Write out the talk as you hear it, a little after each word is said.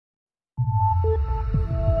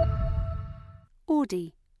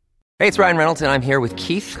Audi. Hey, it's Ryan Reynolds, and I'm here with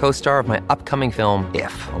Keith, co-star of my upcoming film,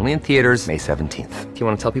 If, only in theaters May 17th. Do you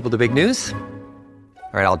want to tell people the big news?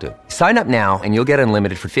 All right, I'll do it. Sign up now and you'll get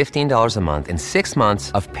unlimited for $15 a month and 6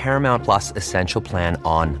 months of Paramount Plus Essential Plan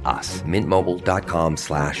on us.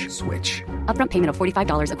 MintMobile.com/switch. Upfront payment of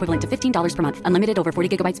 $45 equivalent to $15 per month. Unlimited over 40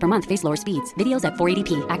 gigabytes per month. Face lower speeds. Videos at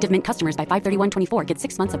 480p. Active Mint customers by 531.24 get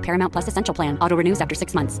 6 months of Paramount Plus Essential Plan. Auto renews after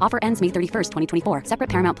 6 months. Offer ends May 31st, 2024. Separate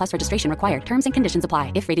Paramount Plus registration required. Terms and conditions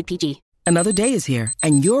apply if rated PG. Another day is here,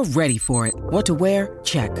 and you're ready for it. What to wear?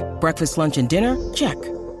 Check. Breakfast, lunch, and dinner? Check.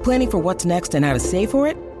 Planning for what's next and how to save for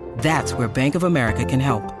it? That's where Bank of America can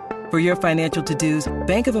help. For your financial to-dos,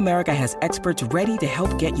 Bank of America has experts ready to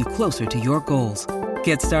help get you closer to your goals.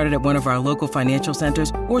 Get started at one of our local financial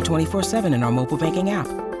centers or 24/7 in our mobile banking app.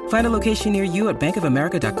 Find a location near you at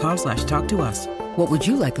bankofamerica.com/talktous. What would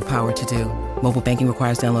you like the power to do? Mobile banking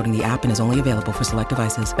requires downloading the app and is only available for select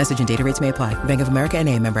devices. Message and data rates may apply. Bank of America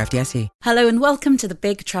N.A., member FDIC. Hello and welcome to the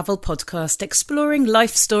Big Travel Podcast, exploring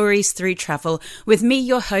life stories through travel, with me,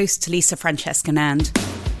 your host, Lisa Francesca-Nand.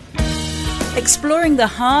 Exploring the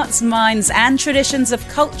hearts, minds and traditions of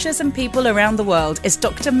cultures and people around the world is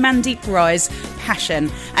Dr. Mandeep Rai's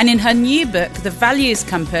passion. And in her new book, The Values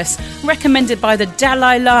Compass, recommended by the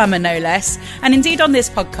Dalai Lama no less, and indeed on this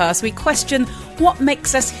podcast we question what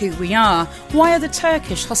makes us who we are. Why are the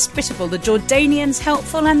Turkish hospitable, the Jordanians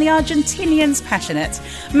helpful and the Argentinians passionate?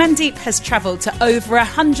 Mandeep has travelled to over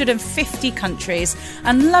 150 countries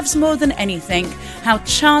and loves more than anything how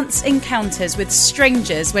chance encounters with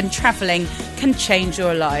strangers when travelling can change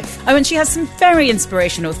your life. Oh, and she has some very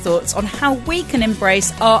inspirational thoughts on how we can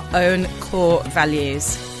embrace our own core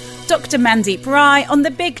values. Dr. Mandeep Rai on the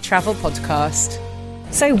Big Travel Podcast.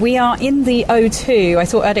 So we are in the O2. I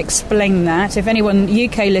thought I'd explain that. If anyone,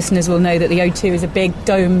 UK listeners will know that the O2 is a big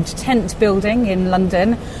domed tent building in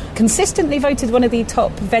London, consistently voted one of the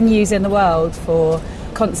top venues in the world for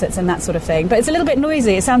concerts and that sort of thing. But it's a little bit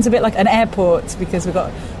noisy. It sounds a bit like an airport because we've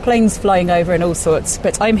got planes flying over and all sorts.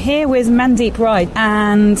 But I'm here with Mandeep Rai.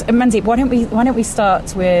 And Mandeep, why don't we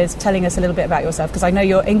start with telling us a little bit about yourself? Because I know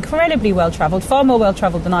you're incredibly well-travelled, far more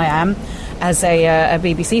well-travelled than I am, as a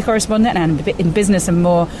BBC correspondent and in business and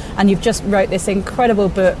more. And you've just wrote this incredible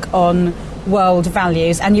book on world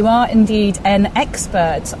values, and you are indeed an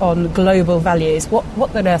expert on global values. What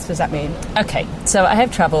on earth does that mean? Okay, so I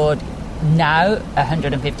have travelled now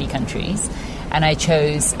 150 countries, and I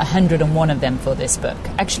chose 101 of them for this book.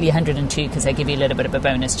 Actually 102 because I give you a little bit of a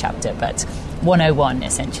bonus chapter, but 101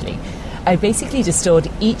 essentially. I basically distilled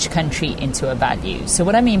each country into a value. So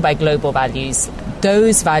what I mean by global values,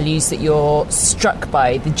 those values that you're struck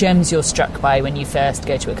by, the gems you're struck by when you first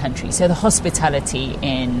go to a country. So the hospitality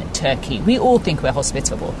in Turkey. We all think we're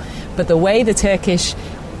hospitable, but the way the Turkish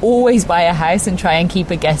always buy a house and try and keep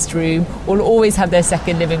a guest room, will always have their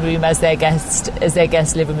second living room as their guest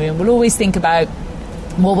living room, will always think about,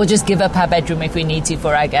 well, we'll just give up our bedroom if we need to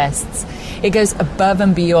for our guests. It goes above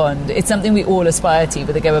and beyond. It's something we all aspire to,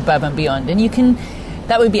 but they go above and beyond. And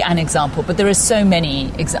that would be an example, but there are so many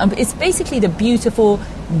examples. It's basically the beautiful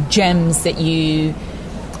gems that we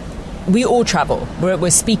all travel. We're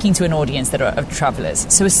speaking to an audience that are of travellers.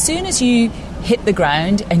 So as soon as you hit the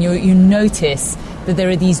ground and you notice that there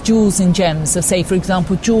are these jewels and gems of, say, for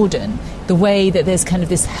example, Jordan, the way that there's kind of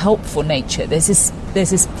this helpful nature. There's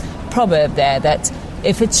this proverb there that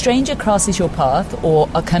if a stranger crosses your path or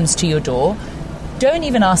comes to your door, don't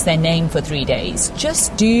even ask their name for 3 days.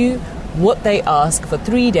 Just do what they ask for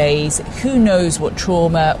 3 days. Who knows what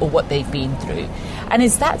trauma or what they've been through? And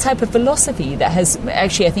it's that type of philosophy that has,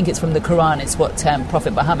 actually, I think it's from the Quran, it's what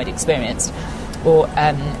Prophet Muhammad experienced,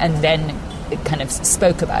 and then it kind of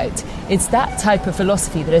spoke about. It's that type of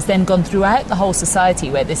philosophy that has then gone throughout the whole society,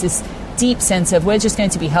 where there's this deep sense of we're just going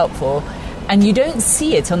to be helpful. And you don't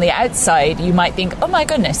see it on the outside. You might think, oh my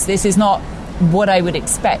goodness, this is not what I would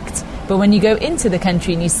expect. But when you go into the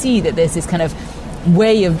country and you see that there's this kind of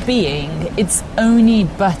way of being, it's only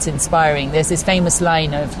but inspiring. There's this famous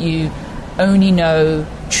line of, you only know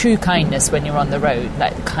true kindness when you're on the road,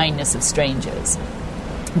 like the kindness of strangers.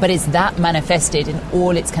 But it's that manifested in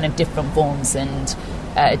all its kind of different forms and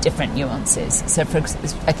different nuances. So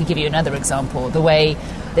I could give you another example. The way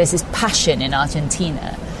there's this passion in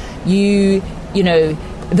Argentina. You know,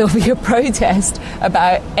 there'll be a protest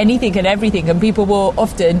about anything and everything, and people will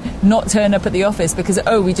often not turn up at the office because,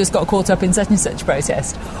 we just got caught up in such and such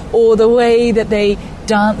protest. Or the way that they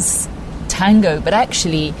dance tango, but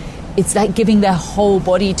actually it's like giving their whole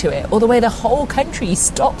body to it. Or the way the whole country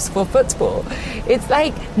stops for football. It's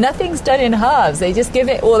like nothing's done in halves. They just give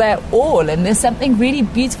it all their all, and there's something really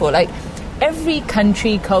beautiful. Like every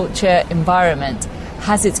country, culture, environment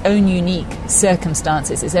has its own unique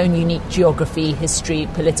circumstances, its own unique geography, history,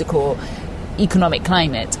 political, economic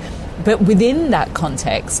climate. But within that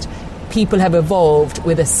context, people have evolved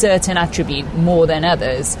with a certain attribute more than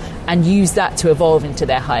others and use that to evolve into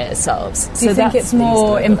their higher selves. Do you think it's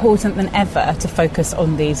more important than ever to focus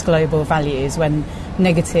on these global values when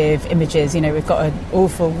negative images, we've got an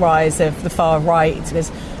awful rise of the far right,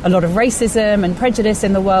 there's a lot of racism and prejudice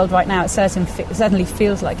in the world right now, it certainly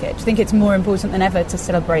feels like it. Do you think it's more important than ever to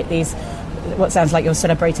celebrate these, what sounds like you're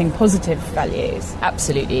celebrating positive values?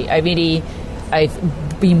 Absolutely.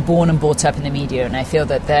 I've been born and brought up in the media, and I feel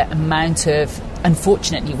that the amount of,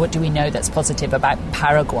 unfortunately, what do we know that's positive about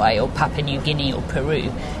Paraguay or Papua New Guinea or Peru?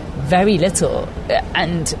 Very little.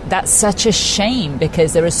 And that's such a shame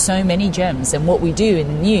because there are so many gems, and what we do in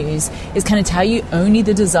the news is kind of tell you only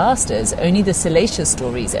the disasters, only the salacious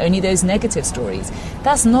stories, only those negative stories.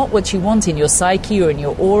 That's not what you want in your psyche or in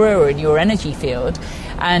your aura or in your energy field.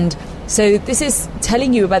 And so this is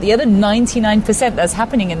telling you about the other 99% that's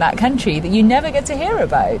happening in that country that you never get to hear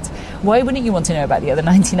about. Why wouldn't you want to know about the other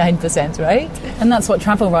 99%, right? And that's what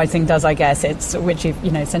travel writing does, I guess. Which you've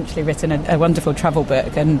essentially written a wonderful travel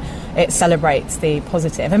book, and it celebrates the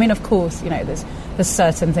positive. I mean, of course, there's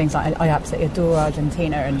certain things like I absolutely adore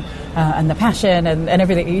Argentina and the passion and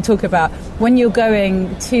everything that you talk about. When you're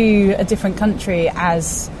going to a different country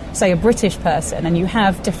as, say, a British person, and you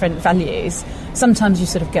have different values, sometimes you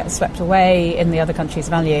sort of get swept away in the other country's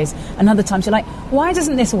values, and other times you're like, why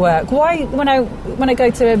doesn't this work? Why, when I go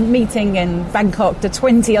to a meeting in Bangkok, do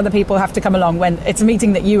 20 other people have to come along when it's a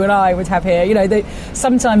meeting that you and I would have here?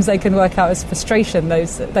 Sometimes they can work out as frustration,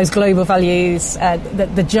 those global values,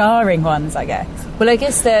 the jarring ones, I guess. Well, I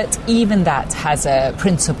guess that even that has a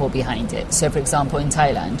principle behind it. So, for example, in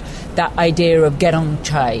Thailand, that idea of gerong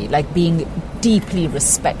chai, like being deeply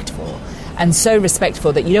respectful, and so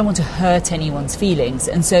respectful that you don't want to hurt anyone's feelings.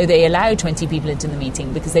 And so they allow 20 people into the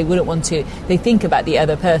meeting because they wouldn't want to, they think about the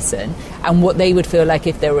other person and what they would feel like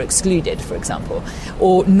if they were excluded, for example,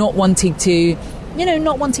 or not wanting to,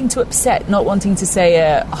 not wanting to upset, not wanting to say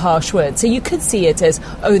a harsh word. So you could see it as,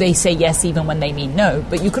 they say yes even when they mean no.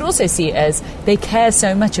 But you could also see it as they care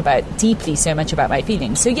deeply so much about my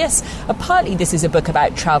feelings. So yes, partly this is a book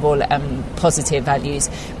about travel and positive values.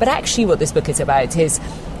 But actually what this book is about is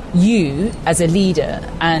you as a leader.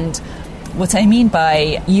 And what I mean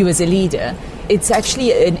by you as a leader, it's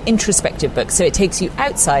actually an introspective book. So it takes you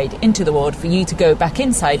outside into the world for you to go back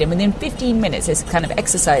inside. And within 15 minutes, there's a kind of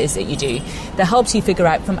exercise that you do that helps you figure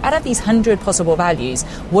out from out of these 100 possible values,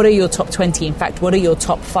 what are your top 20? In fact, what are your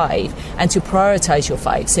top 5? And to prioritize your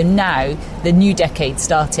 5. So now, the new decade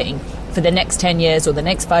starting, for the next 10 years or the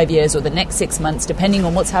next 5 years or the next 6 months, depending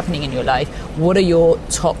on what's happening in your life, what are your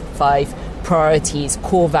top 5 priorities,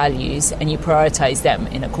 core values, and you prioritize them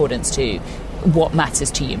in accordance to what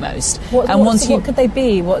matters to you most. What could they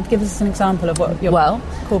be? Give us an example of what your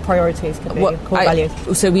core priorities could be, core values.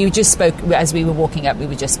 So we just spoke, as we were walking up, we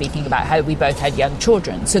were just speaking about how we both had young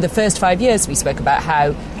children. So the first 5 years we spoke about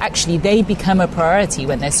how actually they become a priority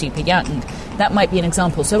when they're super young. That might be an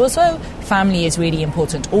example. So also family is really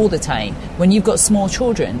important all the time. When you've got small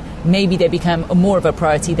children, maybe they become more of a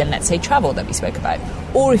priority than, let's say, travel that we spoke about.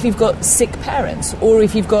 Or if you've got sick parents, or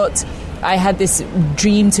if you've got, I had this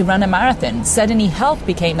dream to run a marathon. Suddenly health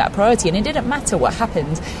became that priority, and it didn't matter what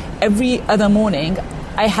happened. Every other morning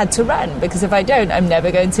I had to run, because if I don't, I'm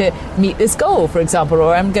never going to meet this goal, for example,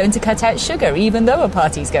 or I'm going to cut out sugar even though a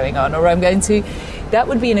party's going on, or I'm going to... That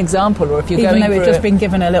would be an example. Or if you're even though we've just been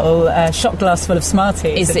given a little shot glass full of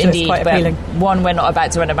Smarties, it's indeed quite appealing. One, we're not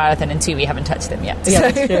about to run a marathon, and two, we haven't touched them yet. Yeah,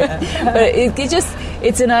 that's true. Yeah. But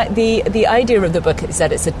the idea of the book is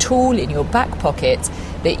that it's a tool in your back pocket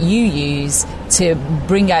that you use to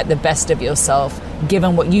bring out the best of yourself,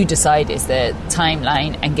 given what you decide is the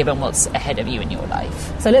timeline and given what's ahead of you in your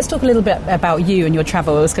life. So let's talk a little bit about you and your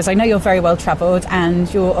travels, because I know you're very well travelled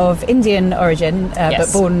and you're of Indian origin,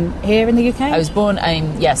 yes. But born here in the UK? I was born,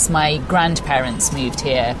 my grandparents moved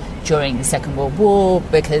here during the Second World War,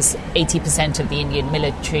 because 80% of the Indian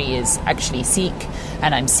military is actually Sikh,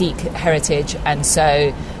 and I'm Sikh heritage, and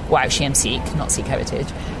so, well, actually I'm Sikh, not Sikh heritage.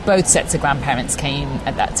 Both sets of grandparents came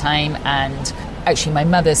at that time, and actually my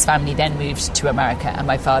mother's family then moved to America, and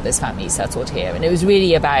my father's family settled here. And it was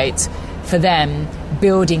really about, for them,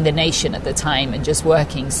 building the nation at the time and just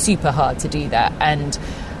working super hard to do that. And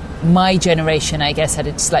my generation, I guess, had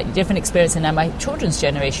a slightly different experience, and now my children's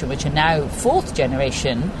generation, which are now fourth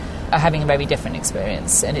generation, are having a very different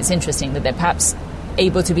experience. And it's interesting that they're perhaps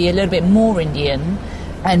able to be a little bit more Indian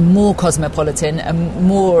and more cosmopolitan and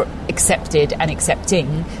more accepted and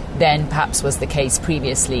accepting than perhaps was the case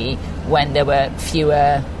previously, when there were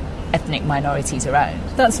fewer ethnic minorities around.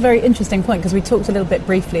 That's a very interesting point, because we talked a little bit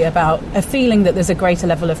briefly about a feeling that there's a greater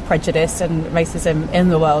level of prejudice and racism in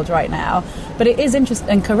the world right now. But it is interesting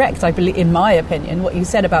and correct, I believe, in my opinion, what you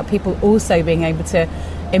said about people also being able to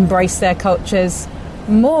embrace their cultures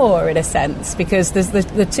more, in a sense, because there's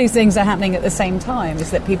the two things are happening at the same time,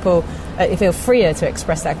 is that people feel freer to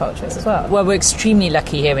express their cultures as well. Well, we're extremely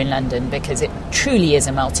lucky here in London because it truly is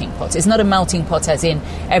a melting pot. It's not a melting pot as in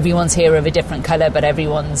everyone's here of a different colour but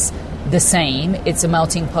everyone's the same. It's a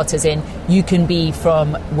melting pot as in you can be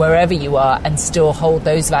from wherever you are and still hold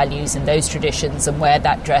those values and those traditions and wear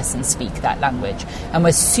that dress and speak that language. And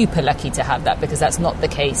we're super lucky to have that, because that's not the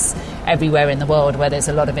case everywhere in the world, where there's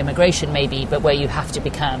a lot of immigration maybe, but where you have to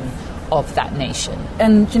become of that nation.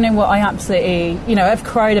 And you know what, I absolutely, I've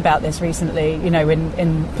cried about this recently,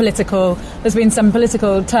 in political, there's been some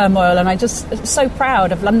political turmoil, and I'm just so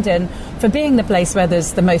proud of London for being the place where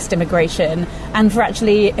there's the most immigration, and for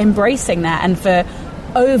actually embracing that, and for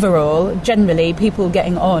overall, generally, people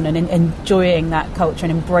getting on and enjoying that culture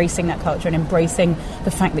and embracing that culture and embracing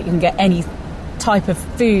the fact that you can get any type of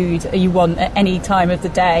food you want at any time of the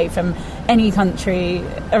day from any country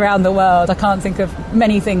around the world. I can't think of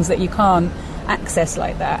many things that you can't access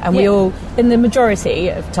like that, and we all, in the majority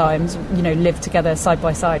of times, live together side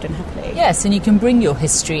by side and happily. Yes, and you can bring your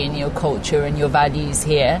history and your culture and your values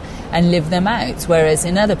here and live them out, whereas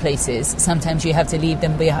in other places sometimes you have to leave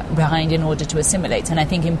them behind in order to assimilate. And I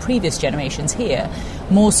think in previous generations here,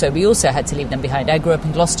 more so, we also had to leave them behind. I grew up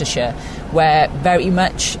in Gloucestershire, where very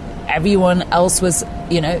much everyone else was,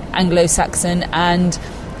 Anglo-Saxon and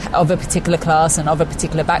of a particular class and of a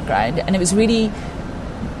particular background. And it was really,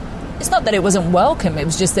 it's not that it wasn't welcome, it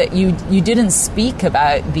was just that you didn't speak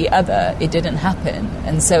about the other. It didn't happen.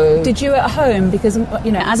 And so... Did you at home, because,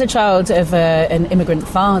 as a child of an immigrant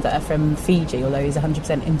father from Fiji, although he's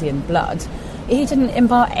 100% Indian blood, he didn't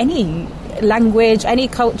impart any language, any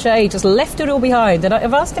culture, he just left it all behind. And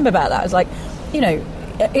I've asked him about that. I was like,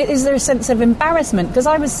 is there a sense of embarrassment? Because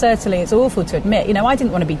I was certainly, it's awful to admit, I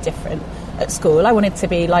didn't want to be different at school. I wanted to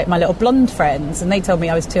be like my little blonde friends, and they told me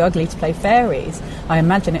I was too ugly to play fairies. I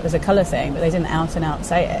imagine it was a colour thing, but they didn't out and out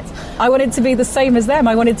say it. I wanted to be the same as them.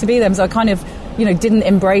 I wanted to be them, so I kind of, didn't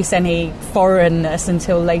embrace any foreignness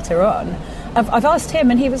until later on. I've asked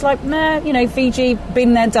him, and he was like, nah, Fiji,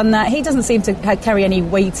 been there, done that. He doesn't seem to carry any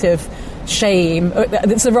weight of shame.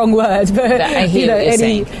 That's the wrong word, but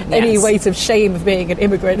any weight of shame of being an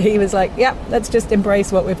immigrant. He was like, yeah, let's just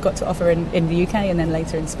embrace what we've got to offer in the UK, and then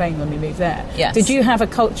later in Spain when we moved there. Yes. Did you have a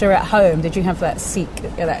culture at home? Did you have that Sikh,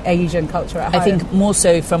 that Asian culture at home? I think more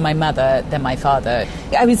so from my mother than my father.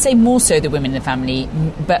 I would say more so the women in the family,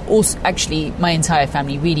 but also actually my entire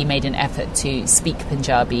family really made an effort to speak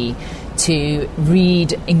Punjabi, to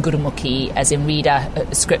read in Gurumukhi, as in read our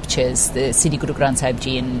scriptures, the Sri Guru Granth Sahib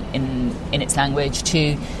Ji in its language,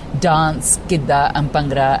 to dance Gidda and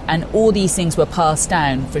Bhangra, and all these things were passed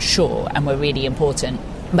down for sure and were really important.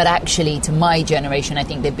 But actually, to my generation, I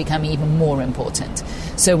think they've become even more important.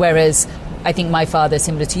 So whereas I think my father,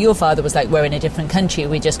 similar to your father, was like, we're in a different country,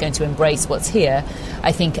 we're just going to embrace what's here.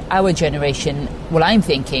 I think our generation, well, I'm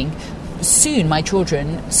thinking, soon, my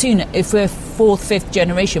children, if we're fourth, fifth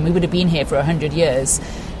generation, we would have been here for 100 years.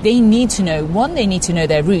 They need to know, they need to know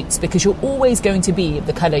their roots, because you're always going to be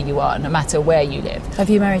the colour you are, no matter where you live. Have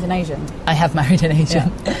you married an Asian? I have married an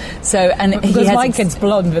Asian. Yeah. Because my kid's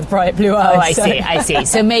blonde with bright blue eyes. Oh, I see.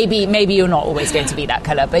 So maybe you're not always going to be that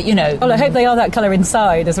colour, but Well, I hope they are that colour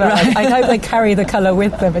inside as well. Right. I hope they carry the colour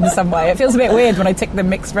with them in some way. It feels a bit weird when I take the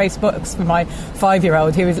mixed race books for my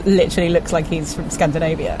 5-year-old, who literally looks like he's from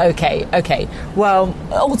Scandinavia. Okay. Well,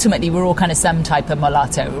 ultimately, we're all kind of some type of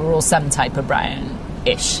mulatto. We're all some type of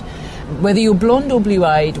brown-ish. Whether you're blonde or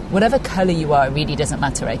blue-eyed, whatever colour you are, it really doesn't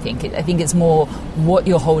matter, I think. I think it's more what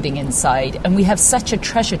you're holding inside. And we have such a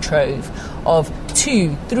treasure trove of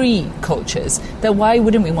 2, 3 cultures that why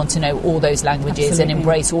wouldn't we want to know all those languages Absolutely. and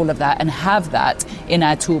embrace all of that and have that in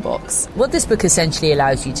our toolbox? What this book essentially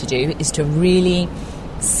allows you to do is to really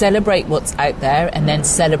celebrate what's out there and then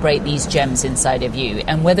celebrate these gems inside of you.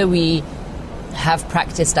 And whether we have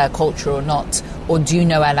practiced our culture or not, or do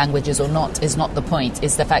know our languages or not, is not the point.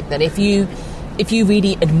 It's the fact that if you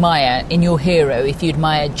really admire in your hero, if you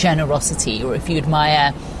admire generosity, or if you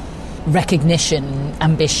admire recognition,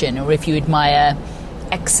 ambition, or if you admire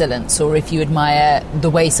excellence, or if you admire the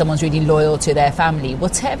way someone's really loyal to their family,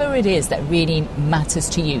 whatever it is that really matters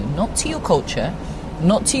to you, not to your culture,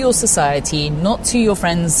 not to your society, not to your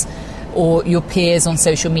friends or your peers on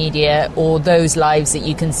social media, or those lives that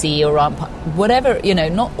you can see, or whatever,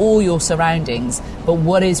 not all your surroundings, but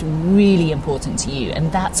what is really important to you.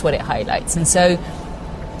 And that's what it highlights. And so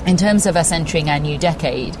in terms of us entering our new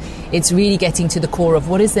decade, it's really getting to the core of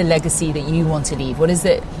what is the legacy that you want to leave? What is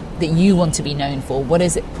it that you want to be known for? What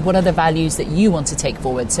are the values that you want to take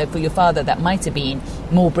forward? So for your father, that might have been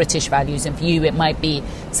more British values, and for you, it might be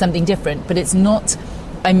something different. But it's not,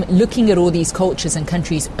 I'm looking at all these cultures and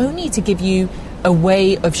countries only to give you a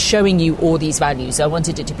way of showing you all these values. I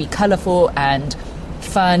wanted it to be colourful and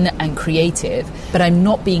fun and creative, but I'm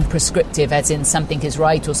not being prescriptive as in something is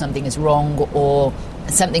right or something is wrong, or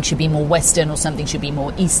something should be more Western or something should be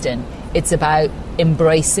more Eastern. It's about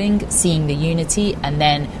embracing, seeing the unity, and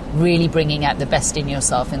then really bringing out the best in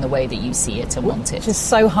yourself in the way that you see it and want it. Just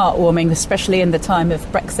so heartwarming, especially in the time of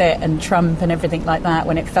Brexit and Trump and everything like that,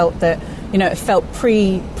 when it felt that, it felt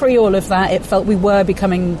pre all of that, it felt we were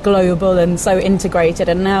becoming global and so integrated,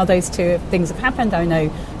 and now those two things have happened. I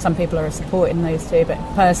know some people are supporting those two, but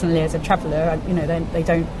personally as a traveller, they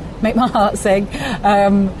don't make my heart sing.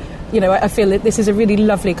 I feel that this is a really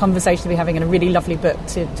lovely conversation to be having and a really lovely book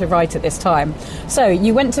to write at this time. So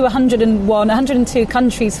you went to 102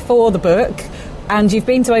 countries for the book, and you've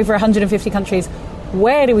been to over 150 countries.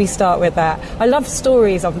 Where do we start with that? I love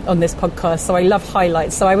stories on this podcast, so I love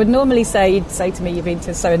highlights. So I would normally say, you'd say to me, you've been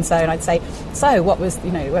to so-and-so, and I'd say, so what was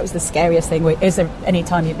the scariest thing? Is there any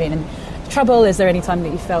time you've been in trouble? Is there any time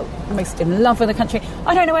that you felt most in love with a country?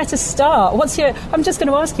 I don't know where to start. I'm just going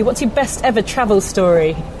to ask you, what's your best ever travel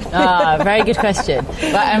story? Very good question.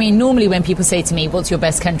 But normally when people say to me, what's your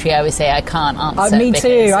best country, I always say I can't answer. Me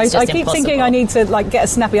too. I keep impossible. Thinking I need to get a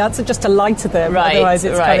snappy answer just to lie to them. Right, otherwise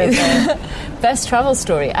it's right. kind of... Best travel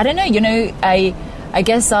story. I don't know. I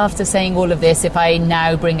guess after saying all of this, if I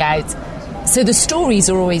now bring out... So the stories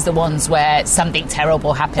are always the ones where something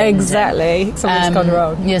terrible happens. Exactly. Something's gone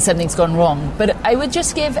wrong. Yeah, something's gone wrong. But I would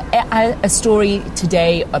just give a story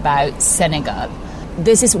today about Senegal.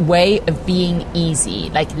 There's this way of being easy,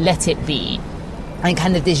 like let it be, and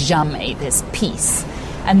kind of this jamais, this peace.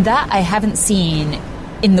 And that I haven't seen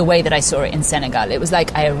in the way that I saw it in Senegal. It was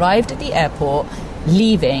like I arrived at the airport,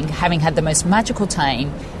 leaving, having had the most magical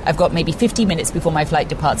time. I've got maybe 50 minutes before my flight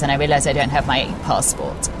departs, and I realise I don't have my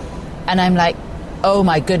passport. And I'm like, oh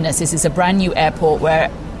my goodness, this is a brand new airport where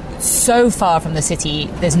so far from the city,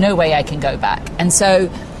 there's no way I can go back. And so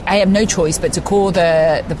I have no choice but to call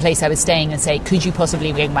the place I was staying and say, could you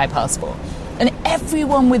possibly bring my passport? And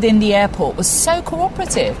everyone within the airport was so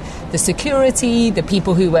cooperative. The security, the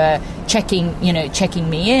people who were checking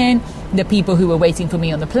me in, the people who were waiting for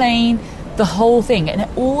me on the plane, the whole thing. And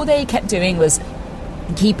all they kept doing was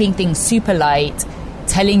keeping things super light,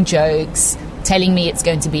 telling jokes, telling me it's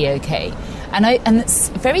going to be okay. And it's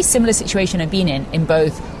a very similar situation I've been in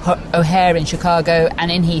both O'Hare in Chicago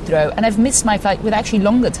and in Heathrow, and I've missed my flight with actually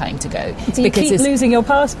longer time to go. Do you keep losing your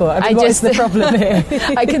passport? What is the problem here?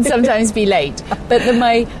 I can sometimes be late. But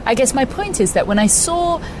I guess my point is that when I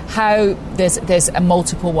saw how there's a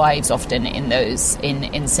multiple wives often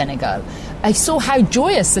in Senegal, I saw how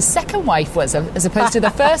joyous the second wife was as opposed to the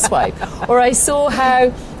first wife. Or I saw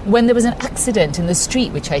how when there was an accident in the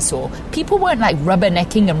street, which I saw, people weren't like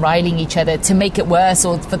rubbernecking and riling each other to make it worse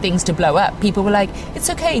or for things to blow up. People were like, it's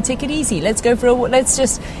okay, take it easy. Let's go for let's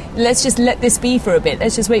just let this be for a bit.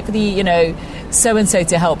 Let's just wait for the, so-and-so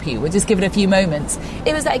to help you. We'll just give it a few moments.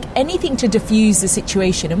 It was like anything to diffuse the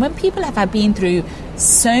situation. And when people have been through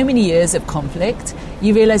so many years of conflict,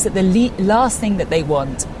 you realise that the last thing that they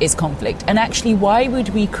want is conflict. And actually, why would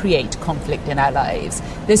we create conflict in our lives?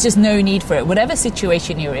 There's just no need for it. Whatever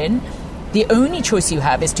situation you're in, the only choice you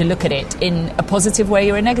have is to look at it in a positive way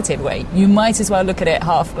or a negative way. You might as well look at it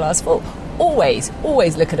half glass full. Always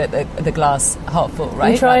look at it the glass half full,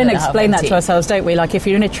 right? We try and explain that to ourselves, don't we? Like if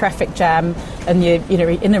you're in a traffic jam and you're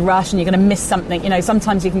in a rush and you're going to miss something,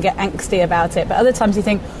 sometimes you can get angsty about it, but other times you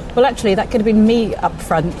think, well, actually, that could have been me up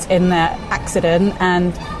front in that accident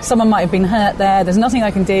and someone might have been hurt there. There's nothing I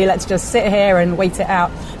can do. Let's just sit here and wait it out.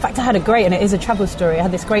 In fact, I had and it is a travel story, I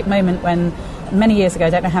had this great moment when many years ago, I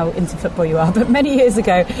don't know how into football you are, but many years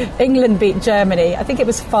ago, England beat Germany. I think it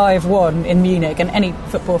was 5-1 in Munich, and any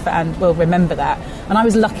football fan will remember that. And I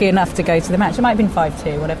was lucky enough to go to the match. It might have been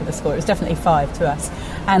 5-2, whatever the score. It was definitely 5 to us.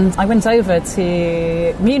 And I went over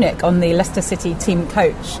to Munich on the Leicester City team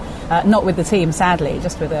coach, not with the team, sadly,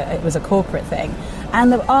 just it was a corporate thing.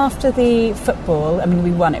 And after the football,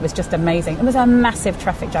 we won. It was just amazing. It was a massive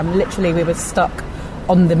traffic jam. Literally, we were stuck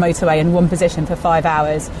on the motorway in one position for 5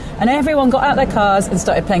 hours, and everyone got out their cars and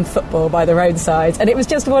started playing football by the roadside. And it was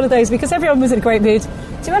just one of those, because everyone was in a great mood.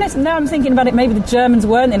 To be honest, now I'm thinking about it, maybe the Germans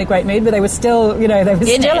weren't in a great mood, but they were still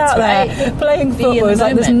out there playing football. It's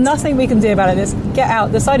like, there's nothing we can do about it. Just get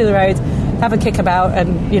out the side of the road, have a kickabout,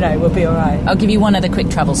 and we'll be all right. I'll give you one other quick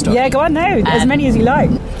travel story. Yeah, go on now, as many as you like.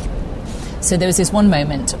 So there was this one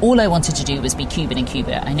moment, all I wanted to do was be Cuban in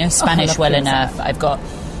Cuba. I know Spanish well enough. I've got,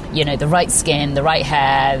 the right skin, the right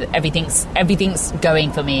hair, everything's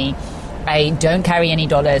going for me. I don't carry any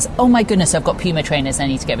dollars. Oh my goodness, I've got Puma trainers. I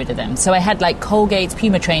need to get rid of them. So I had like Colgate,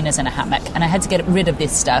 Puma trainers and a hammock, and I had to get rid of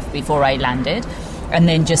this stuff before I landed, and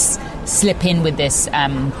then just slip in with this,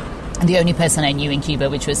 the only person I knew in Cuba,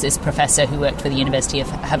 which was this professor who worked for the University of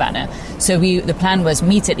Havana. So the plan was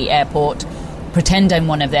meet at the airport, pretend I'm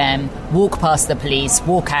one of them, walk past the police,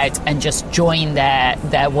 walk out and just join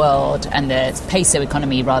their world and the peso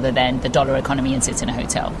economy rather than the dollar economy and sit in a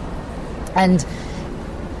hotel. And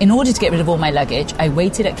in order to get rid of all my luggage, I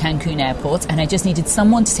waited at Cancun airport and I just needed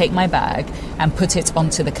someone to take my bag and put it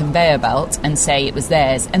onto the conveyor belt and say it was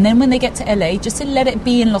theirs. And then when they get to LA, just to let it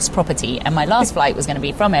be in lost property. And my last flight was going to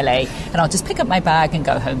be from LA, and I'll just pick up my bag and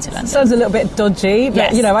go home to London. Sounds a little bit dodgy,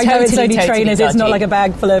 but yes, I know it's only trainers, dodgy. It's not like a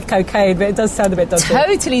bag full of cocaine, but it does sound a bit dodgy.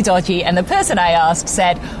 Totally dodgy. And the person I asked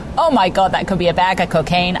said, oh my God, that could be a bag of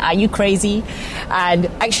cocaine. Are you crazy? And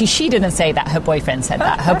actually, she didn't say that. Her boyfriend said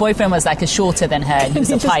that. Her boyfriend was like shorter than her, and he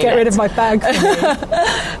was a pilot. Just get rid of my bag for me.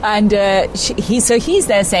 And he's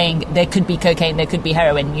there saying there could be cocaine, there could be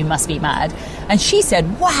heroin, you must be mad. And she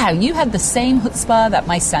said, wow, you had the same chutzpah that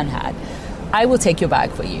my son had. I will take your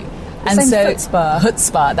bag for you. And same so chutzpah.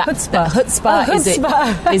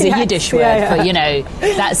 Chutzpah is a Yiddish word for,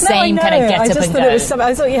 that same kind of get up and go.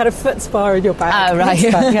 I thought you had a chutzpah in your bag. Oh, right.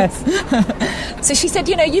 Chutzpah, yes. So she said,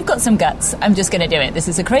 you've got some guts. I'm just going to do it. This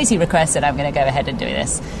is a crazy request and I'm going to go ahead and do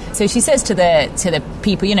this. So she says to the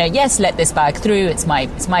people, yes, let this bag through. It's my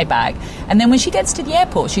bag. And then when she gets to the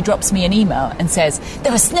airport, she drops me an email and says,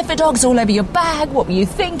 there were sniffer dogs all over your bag. What were you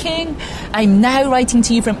thinking? I'm now writing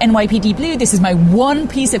to you from NYPD Blue. This is my one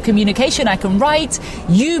piece of communication I can write.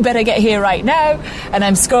 You better get here right now. And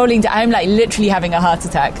I'm scrolling down. I'm like literally having a heart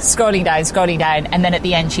attack, scrolling down. And then at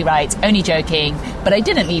the end she writes, only joking, but I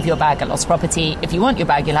didn't leave your bag at lost property. If you want your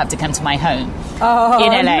bag, you'll have to come to my home in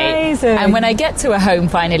LA. Amazing. And when I get to a home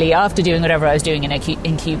finally, after doing whatever I was doing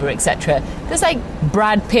in Cuba, etc., there's like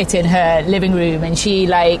Brad Pitt in her living room, and she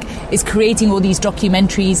is creating all these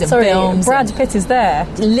documentaries and films. Brad Pitt is there.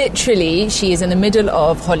 Literally, she is in the middle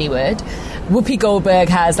of Hollywood. Whoopi Goldberg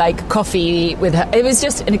has coffee with her. It was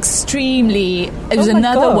just it was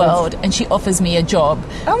another world, and she offers me a job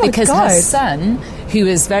because her son, who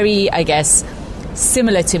is very, I guess,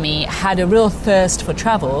 similar to me, had a real thirst for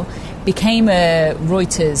travel, became a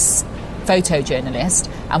Reuters photojournalist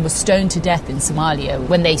and was stoned to death in Somalia.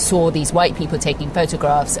 When they saw these white people taking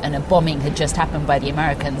photographs and a bombing had just happened by the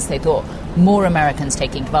Americans, they thought, more Americans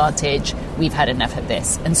taking advantage, we've had enough of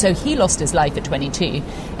this. And so he lost his life at 22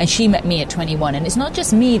 and she met me at 21. And it's not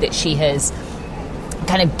just me that she has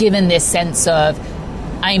kind of given this sense of,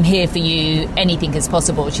 I'm here for you, anything is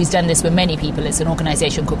possible. She's done this with many people. It's an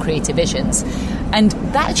organisation called Creative Visions. And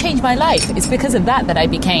that changed my life. It's because of that I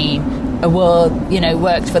became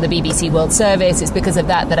worked for the BBC World Service. It's because of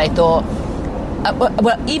that I thought,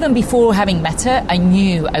 well, even before having met her, I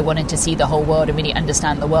knew I wanted to see the whole world and really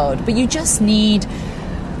understand the world. But you just need,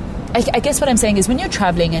 I guess what I'm saying is when you're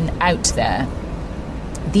travelling and out there,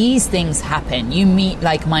 these things happen. You meet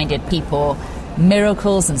like-minded people,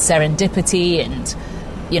 miracles and serendipity, and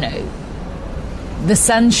the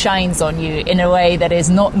sun shines on you in a way that is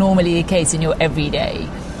not normally the case in your everyday.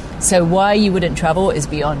 So why you wouldn't travel is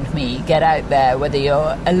beyond me. Get out there, whether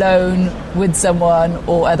you're alone, with someone,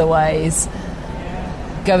 or otherwise.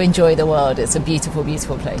 Go enjoy the world. It's a beautiful,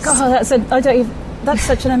 beautiful place. God, that's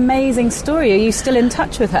such an amazing story. Are you still in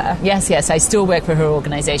touch with her? Yes. I still work for her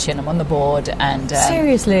organisation. I'm on the board. And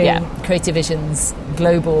seriously? Yeah. Creative Visions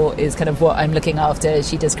Global is kind of what I'm looking after.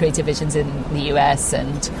 She does Creative Visions in the US.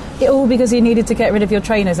 And all because you needed to get rid of your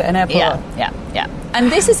trainers at an airport? Yeah. And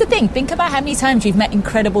this is the thing. Think about how many times you've met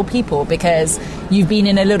incredible people because you've been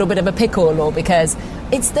in a little bit of a pickle, or because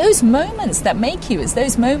it's those moments that make you. It's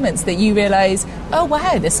those moments that you realise, oh,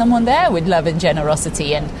 wow, there's someone there with love and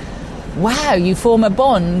generosity. And wow, you form a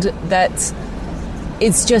bond that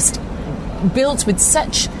is just built with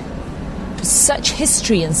such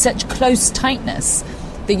history and such close tightness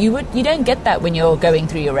that you don't get that when you're going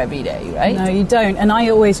through your everyday, right? No, you don't. And I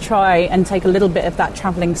always try and take a little bit of that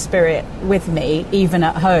travelling spirit with me, even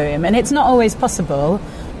at home. And it's not always possible,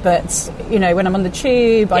 but, when I'm on the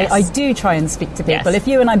tube, yes. I do try and speak to people. Yes. If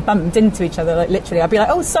you and I bumped into each other, literally, I'd be like,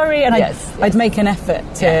 oh, sorry, and I'd make an effort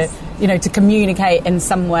to, to communicate in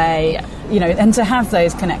some way, and to have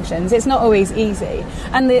those connections. It's not always easy.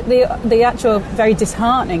 And the actual very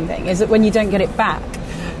disheartening thing is that when you don't get it back,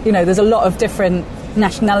 there's a lot of different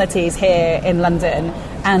nationalities here in London,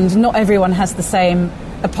 and not everyone has the same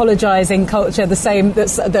apologising culture the same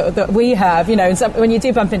that we have, you know. And so when you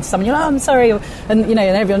do bump into someone, you're like, oh, I'm sorry, and you know,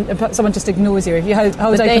 and someone just ignores you if you hold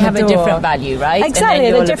open they have the door. A different value, right? Exactly,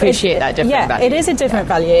 and then you'll appreciate that different value. It is a different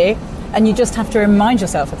value, and you just have to remind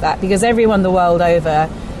yourself of that, because everyone the world over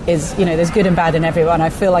is, you know, there's good and bad in everyone. I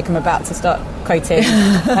feel like I'm about to start quoting.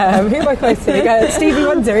 Who am I quoting? Stevie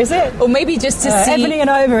Wonder, is it? Or maybe just to see Ebony and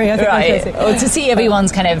Ivory, I think I'm quoting. Or to see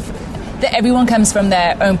everyone's kind of, that everyone comes from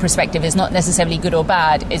their own perspective. Is not necessarily good or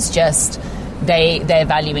bad. It's just they're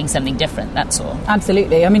valuing something different. That's all.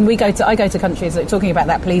 Absolutely. I mean, I go to countries that, talking about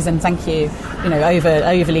that please and thank you, you know,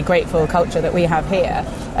 overly grateful culture that we have here.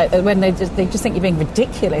 When they just think you're being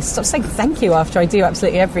ridiculous. Stop saying thank you after I do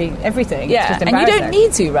absolutely everything. Yeah, and you don't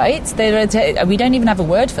need to, right? We don't even have a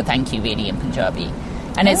word for thank you really in Punjabi,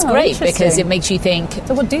 and it's great because it makes you think.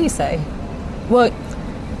 So what do you say? Well,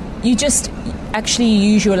 you just actually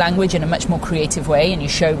use your language in a much more creative way, and you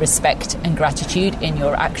show respect and gratitude in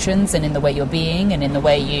your actions and in the way you're being and in the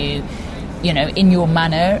way you know, in your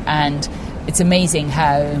manner. And it's amazing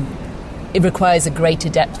how it requires a greater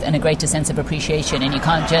depth and a greater sense of appreciation, and you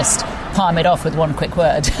can't just palm it off with one quick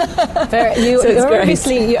word. You're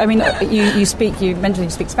obviously, I mean, you mentioned you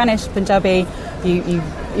speak Spanish, Punjabi,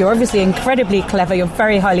 you're obviously incredibly clever, you're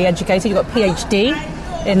very highly educated, you've got a PhD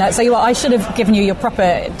in that. So I should have given you your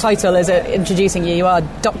proper title as introducing you. You are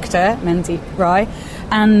Dr. Mandeep Rai.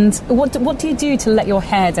 And what do you do to let your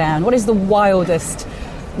hair down? What is the wildest,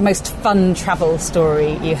 most fun travel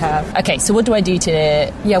story you have? Okay, so what do I do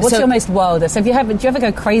to... Yeah, what's your most wildest? Do you ever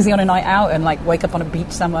go crazy on a night out and like wake up on a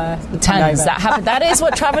beach somewhere? Tons. That is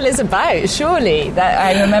what travel is about, surely. That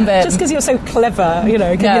I remember... Just because you're so clever, you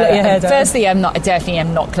know, can you let your hair down? Firstly, I definitely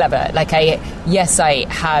am not clever. Like, yes, I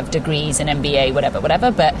have degrees, an MBA,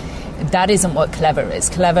 whatever, but that isn't what clever is.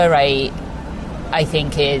 Clever, I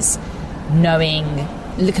think, is knowing...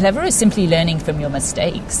 Clever is simply learning from your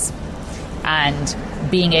mistakes and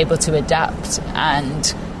being able to adapt,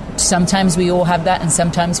 and sometimes we all have that and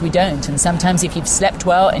sometimes we don't, and sometimes if you've slept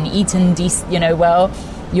well and eaten well,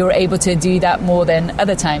 you're able to do that more than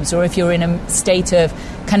other times, or if you're in a state of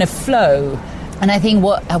kind of flow. And I think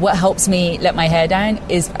what helps me let my hair down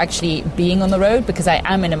is actually being on the road, because I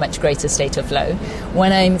am in a much greater state of flow.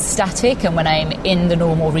 When I'm static and when I'm in the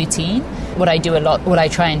normal routine, what I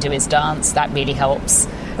try and do is dance. That really helps.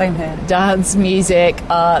 Same here. Dance, music,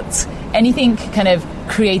 art, anything kind of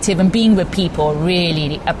creative, and being with people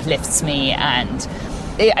really uplifts me. And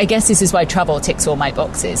I guess this is why travel ticks all my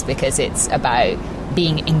boxes, because it's about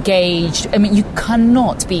being engaged. I mean, you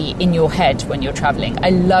cannot be in your head when you're traveling. I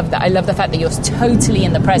love that. I love the fact that you're totally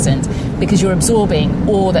in the present, because you're absorbing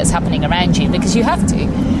all that's happening around you, because you have to.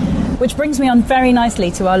 Which brings me on very nicely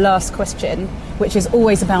to our last question, which is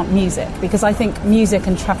always about music, because I think music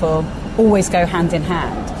and travel always go hand in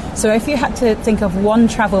hand. So if you had to think of one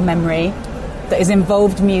travel memory that has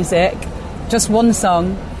involved music, just one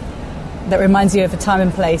song that reminds you of a time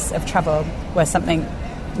and place of travel where something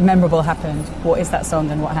memorable happened, what is that song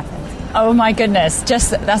and what happened? Oh my goodness,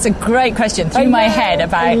 that's a great question. Through my head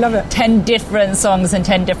about 10 different songs and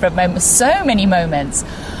 10 different moments, so many moments.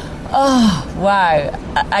 Oh, wow.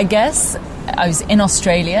 I guess I was in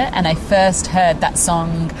Australia and I first heard that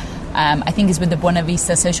song, I think it's with the Buena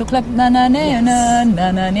Vista Social Club. Na na na na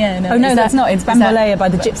na na na. Oh no, that's not. It's Bambolea by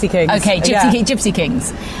the Gypsy Kings. Okay, Gypsy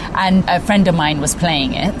Kings. And a friend of mine was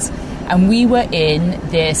playing it, and we were in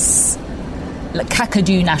this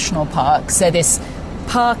Kakadu National Park. So this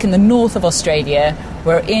park in the north of Australia.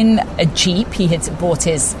 We're in a Jeep. He had brought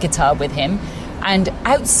his guitar with him. And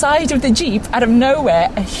outside of the Jeep, out of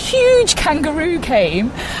nowhere, a huge kangaroo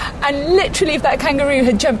came. And literally, if that kangaroo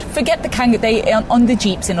had jumped, forget the kangaroo. They, on the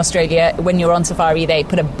Jeeps in Australia, when you're on safari, they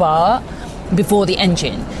put a bar before the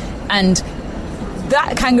engine. And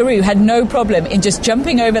that kangaroo had no problem in just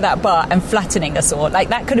jumping over that bar and flattening us all. Like,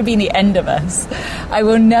 that could have been the end of us. I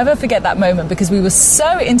will never forget that moment, because we were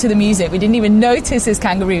so into the music, we didn't even notice this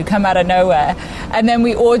kangaroo come out of nowhere. And then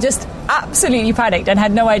we all just absolutely panicked and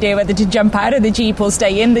had no idea whether to jump out of the Jeep or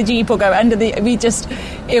stay in the Jeep or go under the...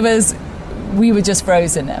 We were just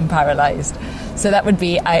frozen and paralysed. So that would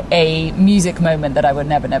be a music moment that I would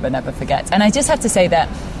never forget. And I just have to say that,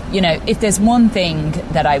 you know, if there's one thing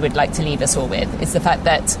that I would like to leave us all with, it's the fact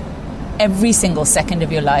that every single second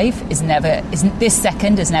of your life this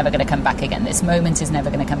second is never going to come back again. This moment is never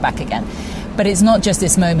going to come back again. But it's not just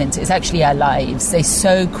this moment, it's actually our lives. They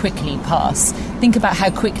so quickly pass. Think about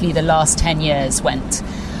how quickly the last 10 years went.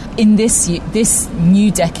 In this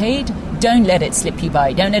new decade, don't let it slip you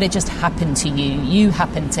by. Don't let it just happen to you. You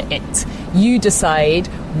happen to it. You decide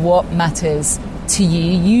what matters to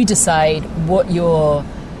you. You decide what your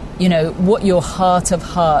heart of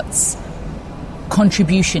hearts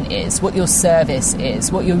contribution is, what your service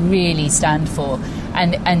is, what you really stand for,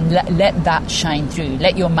 and let that shine through.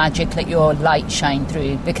 Let your magic, let your light shine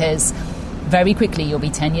through, because very quickly you'll be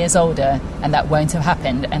 10 years older and that won't have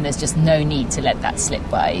happened, and there's just no need to let that slip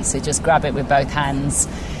by. So just grab it with both hands.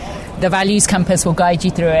 The values compass will guide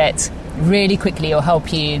you through it. Really quickly it'll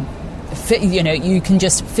help you, you can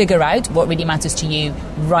just figure out what really matters to you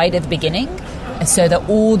right at the beginning, so that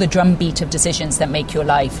all the drumbeat of decisions that make your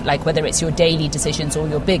life, like whether it's your daily decisions or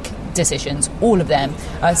your big decisions, all of them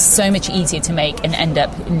are so much easier to make and end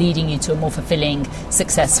up leading you to a more fulfilling,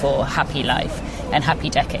 successful, happy life and happy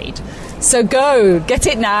decade. So go, get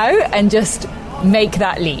it now and just make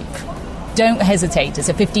that leap. Don't hesitate. It's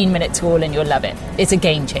a 15-minute tool and you'll love it. It's a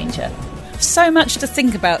game changer. So much to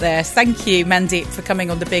think about there. Thank you, Mandeep, for coming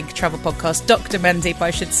on the Big Travel Podcast. Dr. Mandeep, I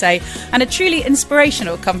should say, and a truly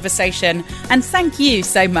inspirational conversation. And thank you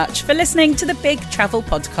so much for listening to the Big Travel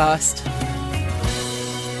Podcast.